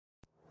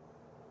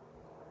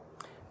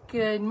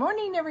Good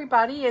morning,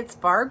 everybody. It's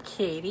Barb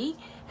Katie.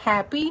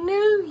 Happy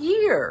New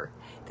Year.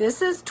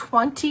 This is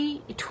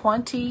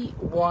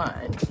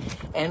 2021.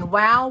 And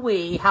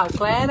wowee, how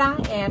glad I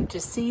am to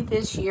see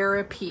this year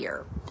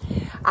appear.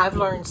 I've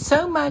learned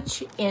so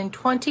much in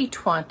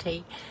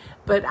 2020,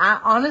 but I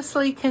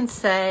honestly can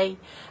say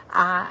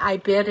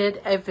I bid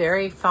it a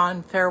very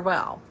fond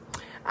farewell.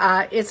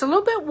 It's a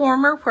little bit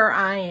warmer where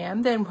I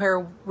am than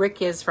where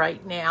Rick is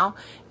right now.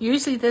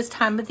 Usually this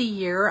time of the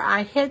year,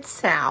 I head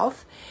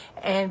south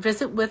and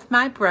visit with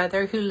my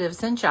brother who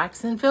lives in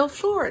Jacksonville,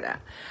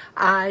 Florida.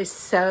 And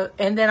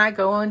then I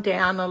go on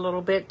down a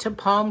little bit to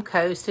Palm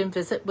Coast and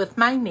visit with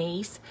my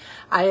niece.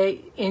 I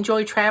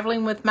enjoy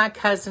traveling with my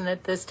cousin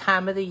at this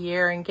time of the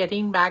year and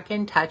getting back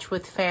in touch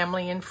with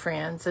family and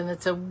friends. And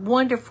it's a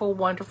wonderful,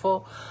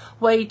 wonderful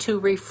way to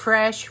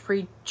refresh,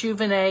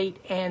 rejuvenate,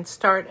 and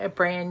start a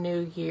brand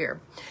new year.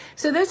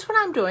 So that's what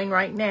I'm doing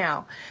right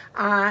now.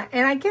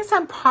 And I guess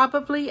I'm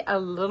probably a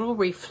little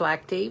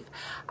reflective.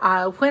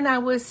 When I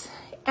was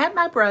at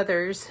my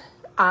brother's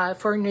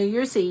for New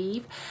Year's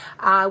Eve,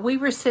 we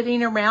were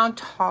sitting around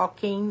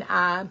talking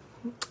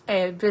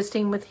and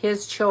visiting with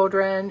his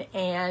children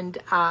and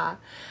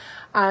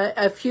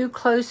a few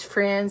close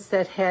friends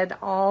that had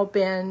all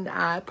been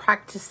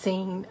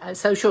practicing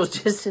social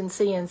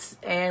distancing,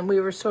 and we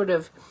were sort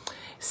of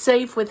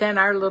safe within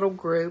our little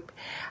group.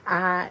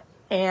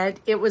 And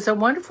it was a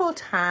wonderful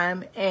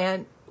time,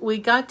 and we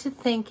got to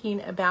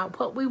thinking about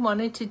what we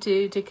wanted to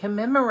do to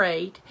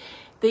commemorate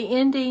the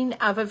ending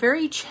of a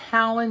very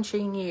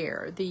challenging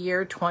year, the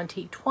year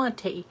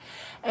 2020.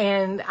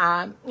 And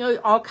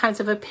all kinds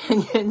of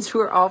opinions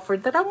were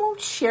offered that I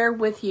won't share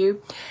with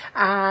you.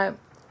 And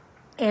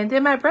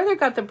then my brother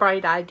got the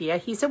bright idea.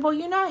 He said, well,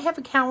 I have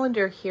a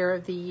calendar here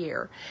of the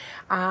year.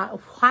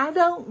 Why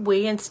don't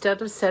we,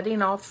 instead of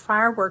setting off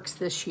fireworks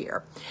this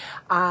year,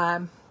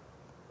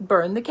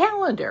 burn the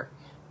calendar?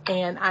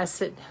 And I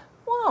said,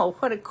 whoa,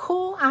 what a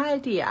cool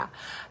idea.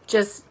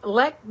 Just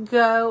let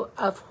go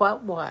of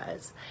what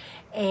was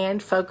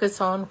and focus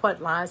on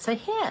what lies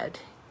ahead.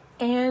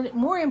 And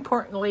more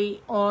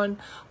importantly, on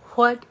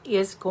what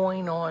is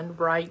going on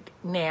right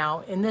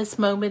now in this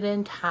moment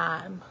in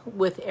time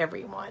with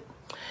everyone.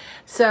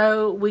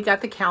 So we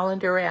got the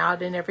calendar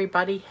out and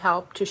everybody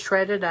helped to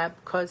shred it up,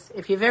 because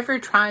if you've ever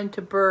tried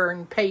to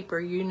burn paper,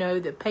 you know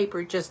that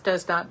paper just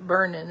does not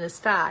burn in a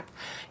stack.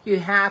 You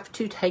have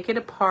to take it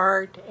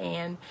apart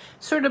and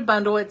sort of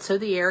bundle it so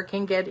the air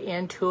can get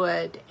into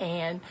it,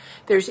 and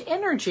there's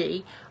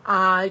energy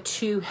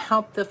to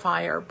help the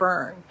fire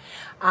burn.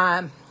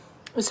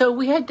 So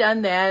we had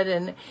done that,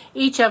 and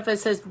each of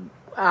us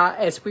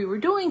as we were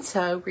doing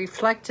so,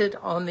 reflected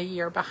on the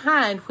year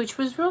behind, which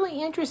was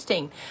really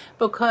interesting,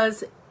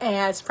 because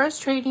as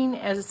frustrating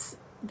as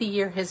the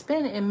year has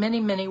been in many,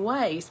 many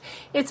ways,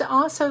 it's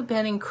also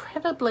been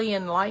incredibly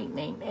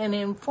enlightening and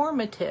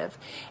informative.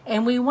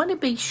 And we want to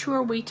be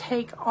sure we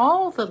take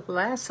all the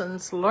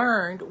lessons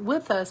learned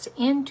with us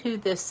into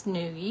this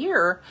new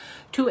year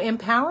to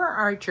empower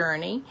our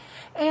journey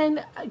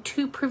and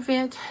to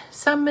prevent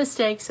some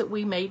mistakes that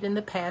we made in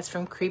the past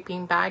from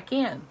creeping back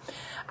in.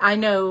 I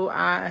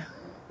know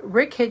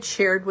Rick had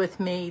shared with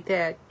me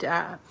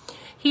that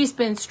he's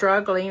been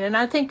struggling, and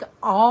I think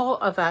all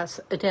of us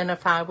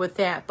identify with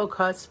that,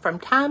 because from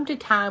time to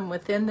time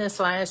within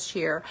this last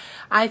year,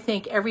 I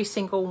think every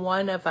single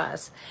one of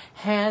us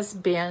has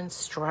been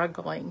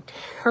struggling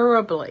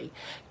terribly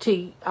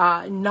to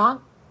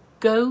not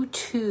go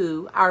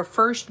to our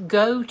first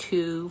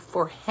go-to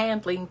for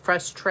handling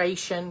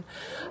frustration,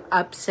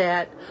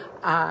 upset,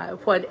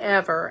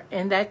 whatever,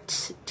 and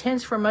that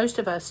tends for most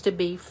of us to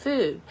be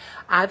food.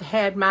 I've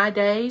had my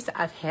days,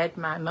 I've had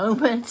my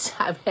moments,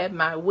 I've had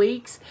my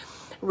weeks.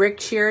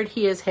 Rick shared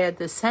he has had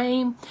the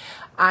same.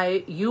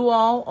 You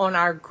all on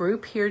our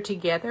group here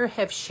together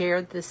have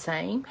shared the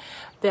same,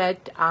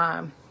 that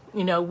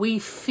we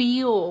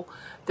feel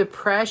the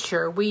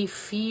pressure, we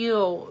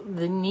feel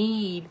the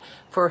need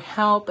for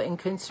help and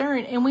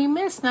concern, and we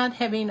miss not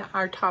having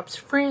our TOPS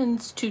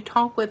friends to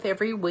talk with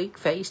every week,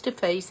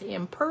 face-to-face,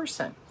 in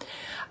person.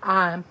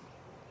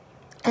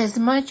 As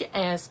much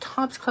as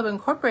TOPS Club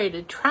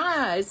Incorporated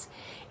tries,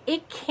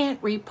 it can't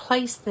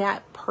replace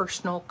that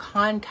personal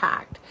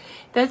contact.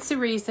 That's the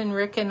reason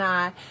Rick and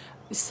I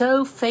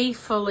so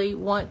faithfully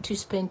want to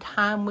spend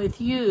time with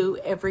you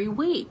every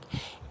week,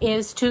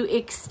 is to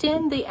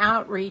extend the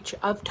outreach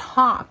of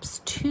TOPS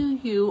to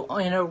you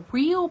on a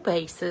real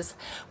basis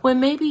when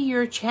maybe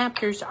your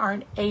chapters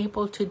aren't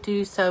able to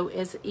do so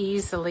as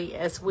easily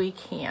as we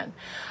can.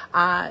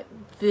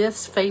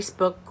 This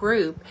Facebook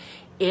group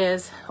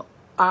is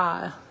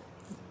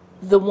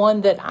the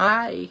one that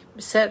I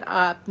set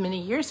up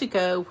many years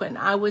ago when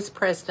I was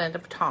president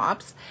of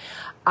TOPS.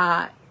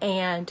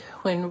 And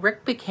when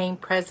Rick became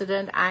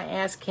president, I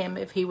asked him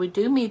if he would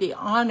do me the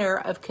honor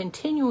of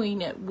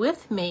continuing it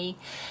with me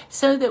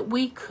so that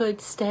we could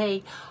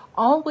stay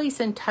always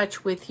in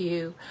touch with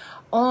you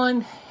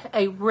on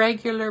a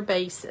regular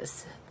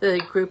basis. The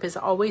group is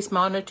always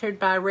monitored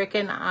by Rick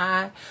and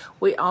I.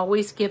 We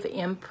always give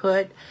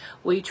input.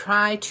 We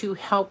try to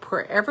help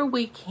wherever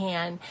we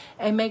can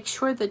and make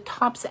sure that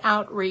TOPS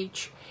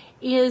outreach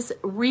is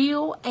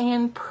real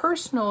and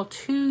personal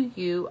to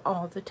you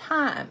all the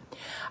time.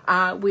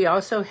 We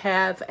also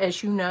have,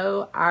 as you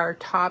know, our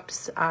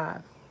TOPS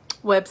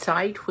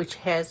website, which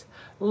has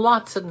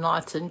lots and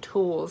lots of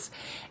tools,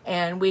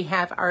 and we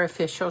have our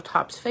official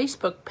TOPS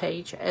Facebook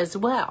page as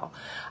well.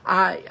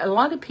 A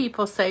lot of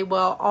people say,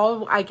 well,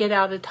 all I get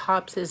out of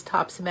TOPS is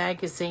TOPS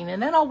Magazine,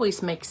 and that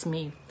always makes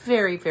me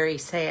very, very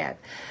sad,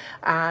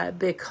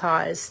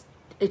 because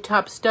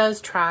TOPS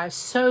does try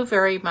so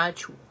very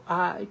much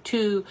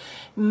to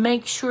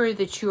make sure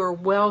that you are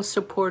well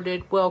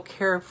supported, well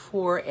cared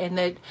for, and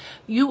that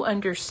you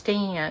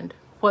understand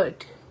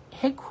what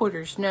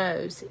headquarters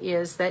knows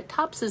is that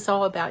TOPS is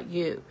all about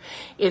you.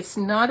 It's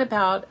not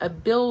about a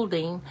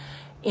building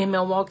in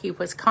Milwaukee,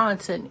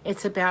 Wisconsin.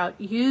 It's about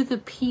you, the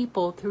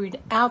people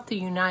throughout the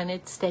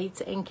United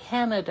States and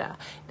Canada.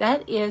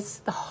 That is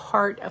the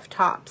heart of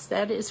TOPS.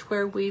 That is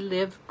where we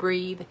live,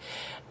 breathe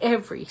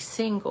every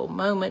single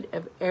moment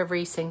of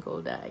every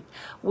single day.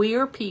 We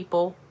are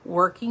people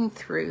working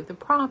through the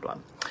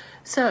problem.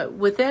 So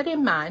with that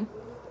in mind,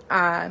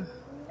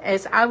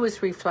 as I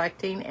was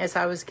reflecting, as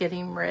I was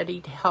getting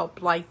ready to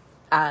help light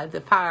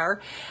the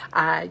fire,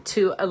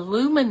 to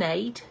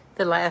illuminate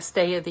the last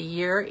day of the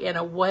year in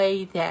a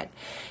way that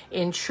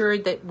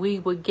ensured that we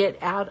would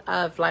get out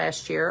of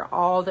last year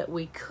all that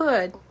we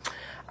could,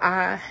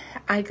 I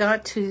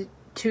got to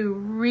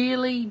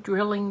really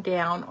drilling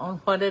down on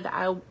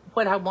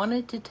what I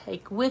wanted to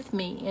take with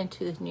me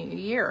into the new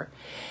year.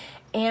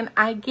 And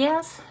I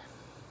guess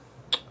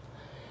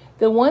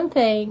the one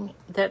thing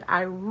that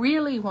I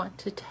really want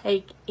to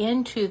take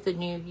into the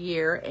new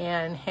year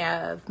and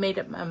have made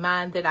up my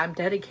mind that I'm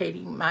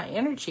dedicating my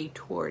energy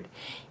toward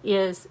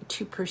is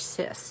to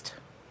persist.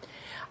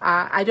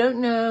 I don't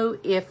know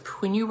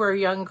if when you were a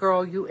young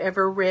girl you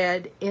ever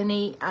read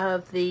any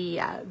of the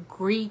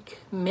Greek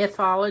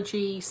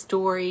mythology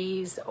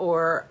stories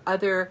or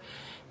other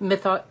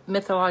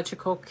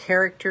mythological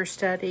character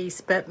studies,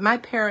 but my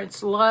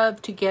parents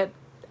loved to get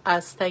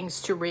us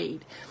things to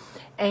read.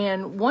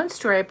 And one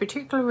story I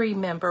particularly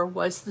remember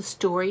was the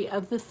story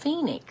of the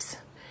phoenix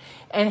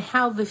and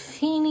how the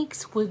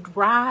phoenix would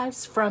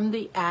rise from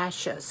the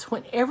ashes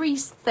when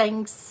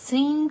everything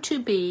seemed to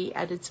be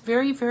at its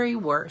very, very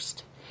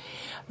worst.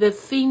 The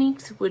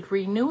phoenix would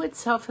renew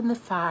itself in the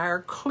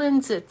fire,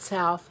 cleanse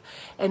itself,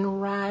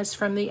 and rise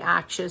from the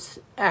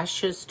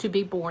ashes to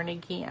be born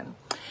again.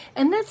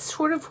 And that's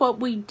sort of what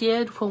we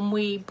did when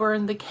we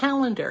burned the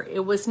calendar.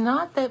 It was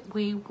not that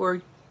we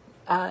were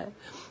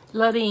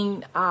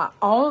letting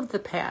all of the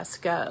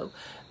past go,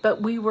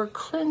 but we were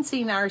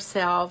cleansing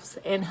ourselves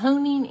and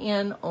honing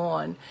in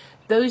on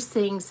those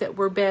things that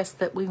were best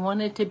that we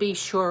wanted to be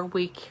sure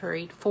we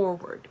carried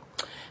forward.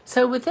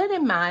 So with that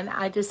in mind,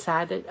 I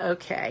decided,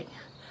 okay,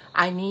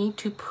 I need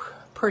to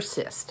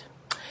persist.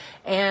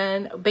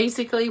 And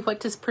basically,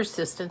 what does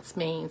persistence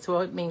mean?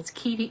 Well, it means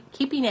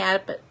keeping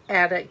at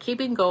it,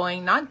 keeping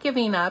going, not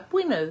giving up.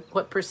 We know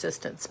what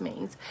persistence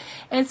means.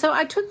 And so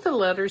I took the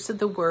letters of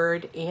the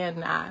word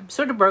and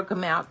sort of broke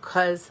them out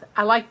because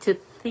I like to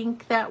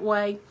think that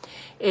way.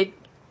 It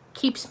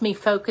keeps me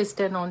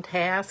focused and on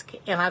task.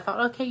 And I thought,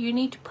 okay, you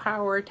need to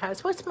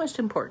prioritize what's most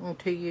important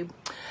to you,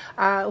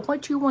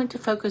 what you want to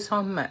focus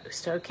on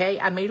most. Okay,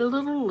 I made a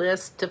little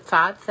list of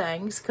 5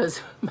 things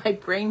because my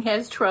brain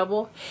has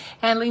trouble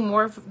handling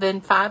more than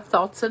 5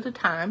 thoughts at a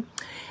time.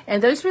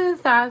 And those were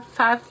the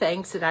 5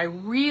 things that I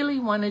really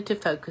wanted to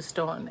focus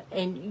on.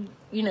 And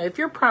you know, if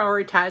you're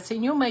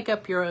prioritizing, you'll make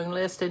up your own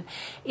list, and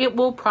it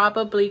will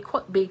probably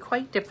be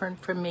quite different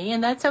from me,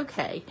 and that's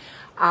okay,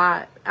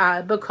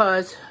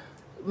 because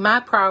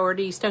my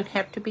priorities don't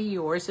have to be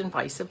yours and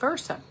vice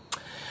versa.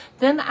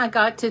 Then I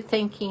got to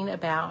thinking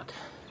about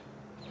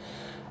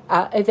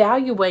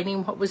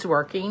evaluating what was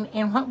working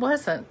and what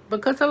wasn't,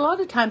 because a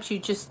lot of times you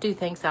just do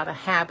things out of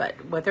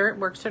habit. Whether it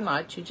works or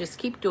not, you just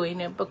keep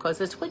doing it because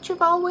it's what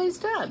you've always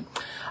done.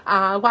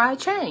 Why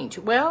change?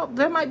 Well,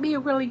 there might be a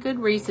really good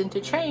reason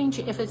to change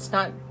if it's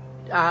not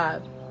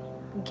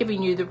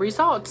giving you the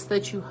results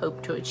that you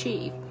hope to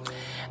achieve.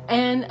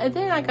 And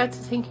then I got to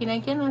thinking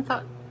again, I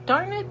thought,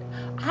 darn it,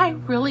 I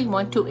really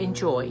want to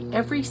enjoy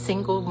every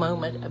single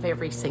moment of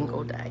every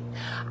single day.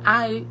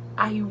 I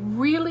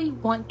really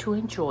want to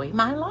enjoy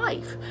my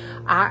life.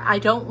 I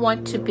don't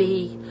want to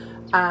be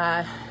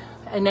a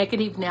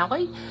negative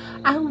Nelly.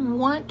 I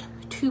want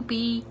to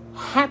be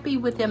happy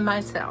within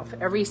myself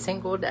every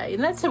single day.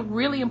 And that's a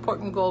really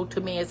important goal to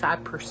me as I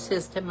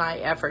persist in my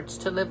efforts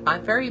to live my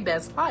very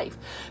best life.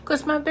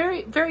 Because my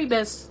very, very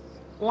best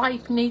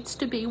life needs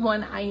to be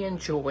one I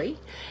enjoy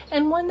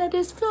and one that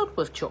is filled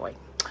with joy.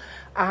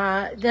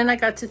 Then I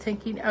got to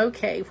thinking,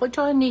 okay, what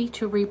do I need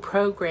to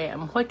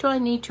reprogram? What do I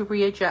need to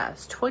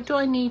readjust? What do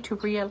I need to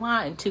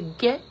realign to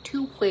get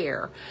to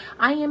where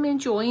I am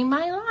enjoying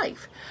my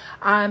life?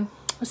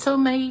 So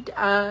made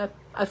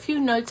a few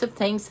notes of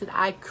things that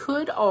I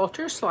could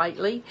alter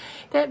slightly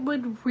that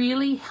would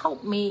really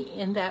help me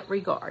in that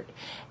regard.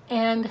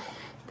 And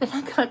then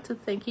I got to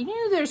thinking,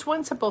 there's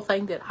one simple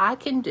thing that I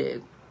can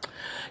do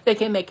that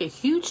can make a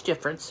huge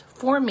difference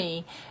for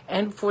me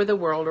and for the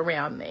world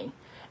around me.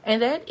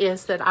 And that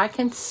is that I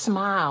can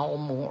smile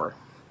more.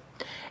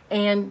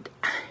 And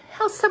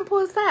how simple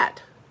is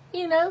that?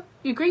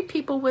 You greet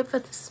people with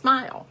a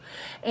smile.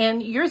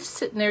 And you're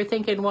sitting there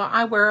thinking, well,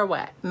 I wear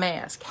a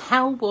mask.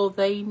 How will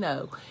they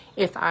know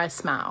if I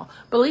smile?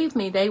 Believe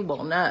me, they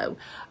will know.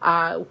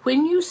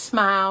 When you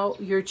smile,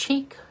 your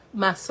cheek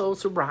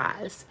muscles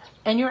rise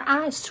and your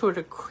eyes sort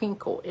of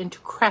crinkle into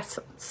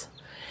crescents.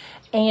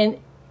 And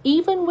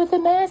even with a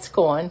mask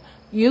on,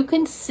 you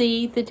can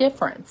see the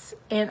difference.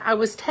 And I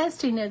was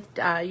testing it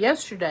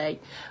yesterday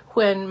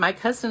when my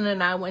cousin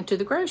and I went to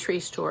the grocery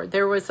store.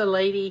 There was a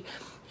lady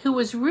who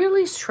was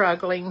really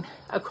struggling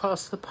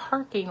across the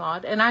parking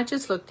lot. And I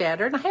just looked at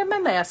her, and I had my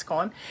mask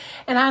on,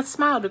 and I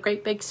smiled a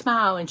great big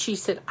smile. And she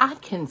said, I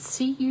can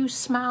see you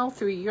smile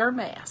through your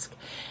mask.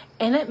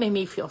 And it made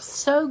me feel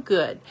so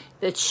good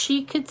that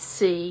she could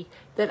see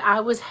that I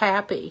was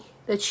happy,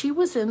 that she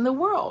was in the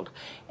world,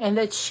 and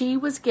that she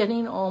was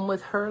getting on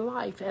with her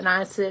life. And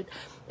I said,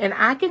 and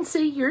I can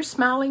see you're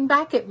smiling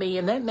back at me,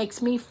 and that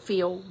makes me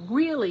feel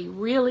really,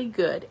 really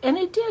good. And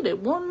it did. It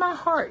warmed my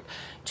heart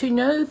to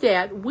know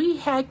that we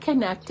had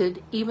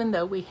connected even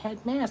though we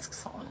had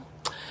masks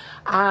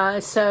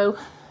on. So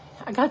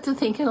I got to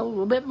thinking a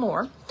little bit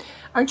more.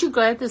 Aren't you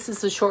glad this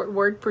is a short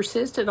word,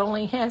 persist? It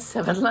only has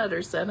 7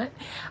 letters in it.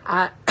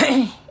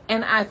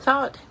 And I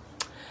thought,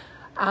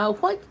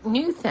 what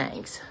new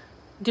things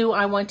do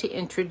I want to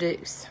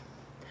introduce?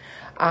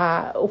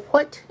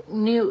 What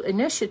new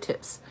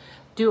initiatives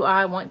do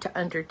I want to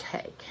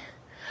undertake?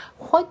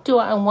 What do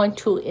I want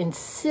to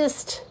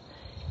insist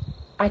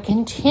I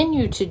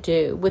continue to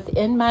do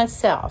within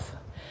myself?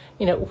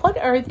 What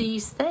are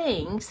these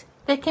things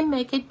that can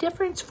make a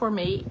difference for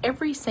me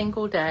every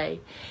single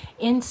day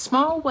in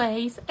small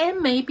ways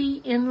and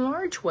maybe in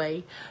large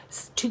ways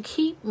to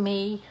keep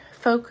me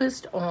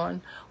focused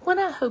on what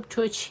I hope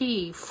to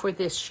achieve for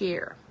this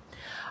year?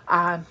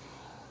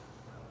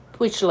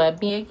 Which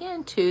led me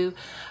again to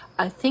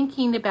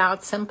thinking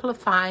about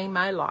simplifying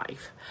my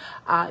life,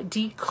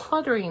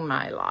 decluttering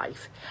my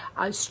life,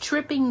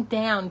 stripping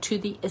down to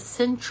the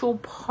essential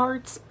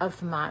parts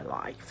of my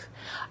life.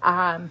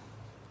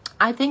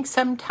 I think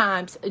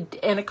sometimes,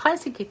 and a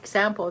classic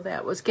example of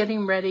that was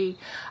getting ready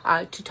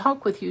to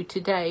talk with you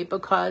today,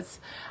 because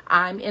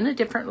I'm in a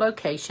different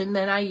location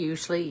than I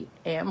usually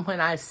am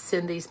when I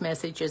send these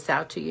messages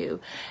out to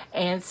you.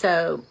 And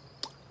so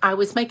I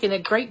was making a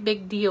great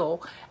big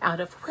deal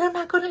out of, where am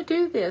I going to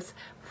do this?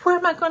 Where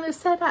am I going to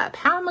set up?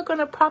 How am I going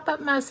to prop up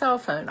my cell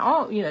phone?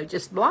 All,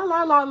 just blah,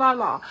 blah, blah, blah,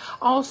 blah.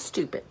 All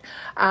stupid.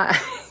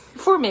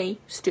 For me,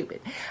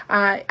 stupid.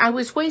 I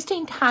was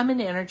wasting time and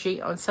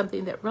energy on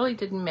something that really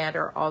didn't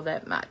matter all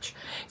that much.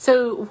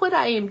 So what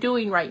I am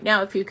doing right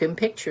now, if you can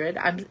picture it,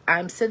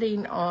 I'm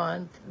sitting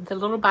on the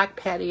little back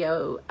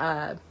patio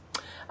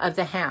of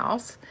the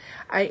house.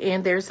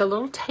 And there's a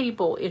little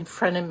table in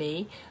front of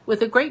me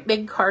with a great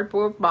big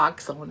cardboard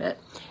box on it.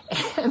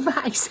 And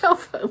my cell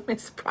phone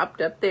is propped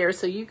up there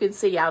so you can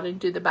see out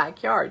into the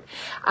backyard.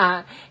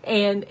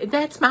 And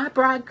that's my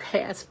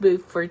broadcast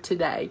booth for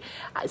today.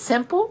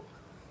 Simple,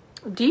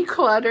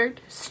 decluttered,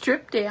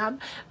 stripped down,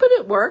 but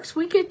it works.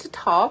 We get to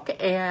talk,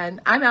 and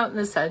I'm out in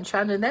the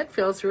sunshine, and that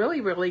feels really,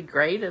 really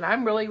great, and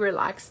I'm really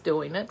relaxed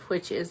doing it,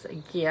 which is,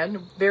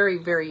 again, very,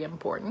 very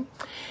important.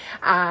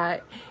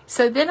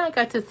 So then I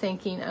got to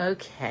thinking,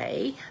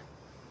 okay,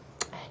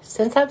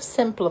 since I've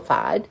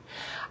simplified,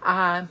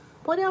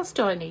 what else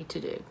do I need to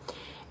do?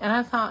 And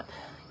I thought,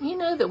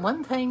 the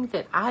one thing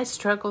that I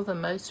struggle the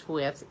most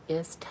with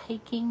is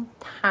taking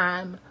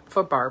time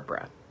for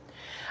Barbara.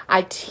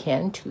 I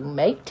tend to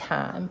make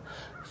time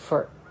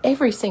for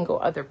every single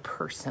other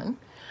person,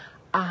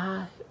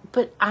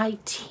 but I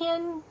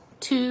tend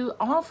to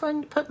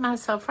often put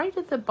myself right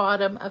at the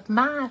bottom of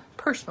my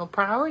personal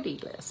priority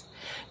list.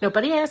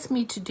 Nobody asked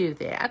me to do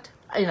that,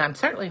 and I'm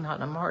certainly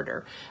not a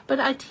martyr, but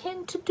I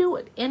tend to do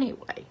it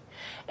anyway.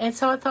 And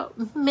so I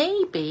thought,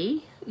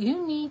 maybe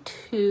you need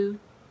to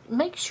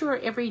make sure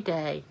every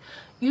day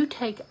you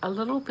take a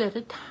little bit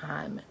of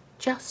time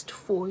just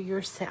for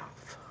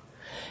yourself.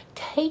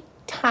 Take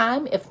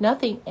time, if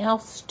nothing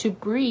else, to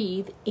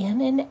breathe in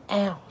and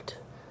out.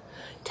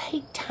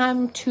 Take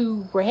time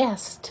to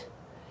rest.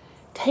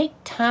 Take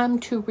time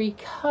to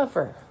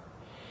recover.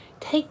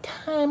 Take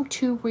time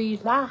to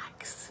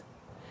relax.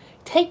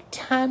 Take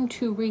time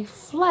to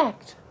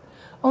reflect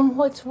on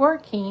what's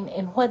working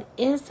and what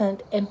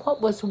isn't, and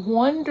what was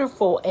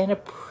wonderful and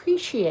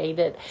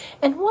appreciated,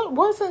 and what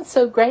wasn't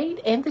so great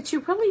and that you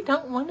really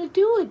don't want to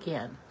do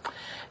again.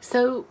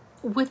 So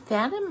with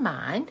that in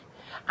mind,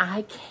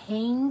 I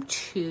came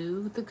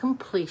to the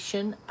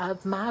completion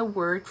of my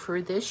word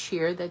for this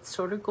year that's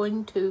sort of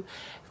going to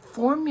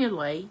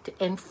formulate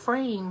and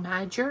frame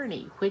my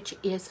journey, which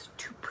is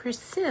to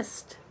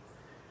persist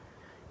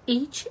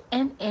each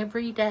and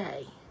every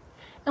day.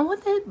 And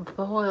what that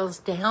boils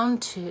down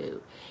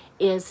to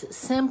is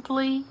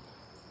simply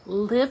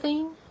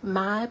living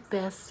my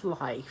best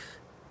life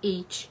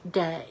each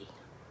day.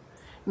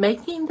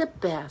 Making the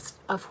best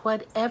of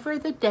whatever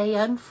the day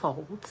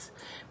unfolds,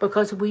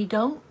 because we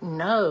don't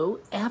know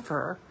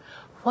ever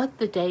what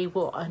the day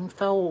will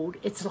unfold.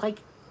 It's like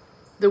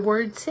the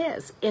word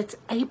says, it's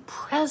a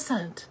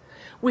present.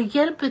 We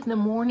get up in the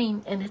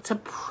morning and it's a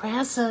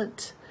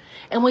present.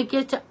 And we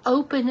get to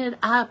open it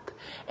up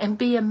and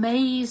be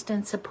amazed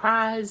and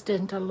surprised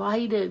and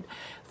delighted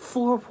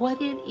for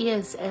what it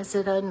is as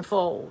it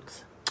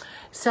unfolds.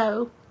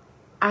 So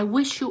I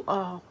wish you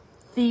all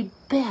the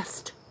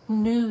best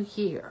New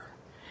Year.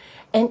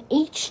 And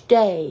each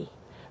day,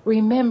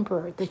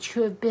 remember that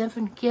you have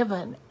been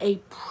given a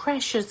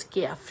precious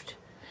gift.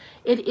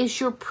 It is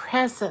your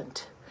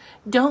present.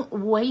 Don't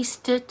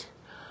waste it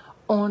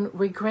on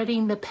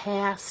regretting the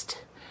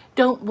past.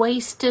 Don't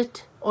waste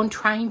it on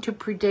trying to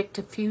predict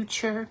a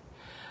future.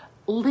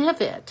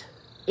 Live it,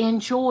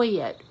 enjoy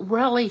it,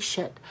 relish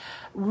it,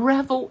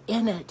 revel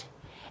in it,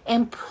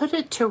 and put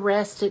it to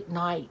rest at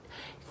night,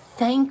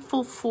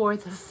 thankful for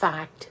the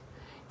fact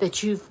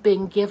that you've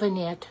been given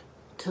it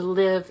to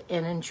live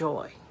and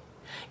enjoy.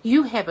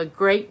 You have a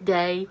great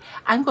day.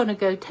 I'm going to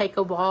go take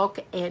a walk,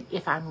 and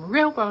if I'm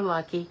real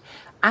lucky,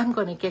 I'm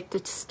going to get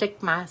to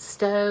stick my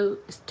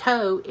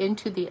toe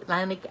into the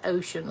Atlantic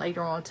Ocean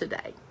later on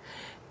today.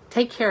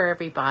 Take care,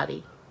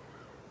 everybody.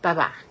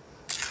 Bye-bye.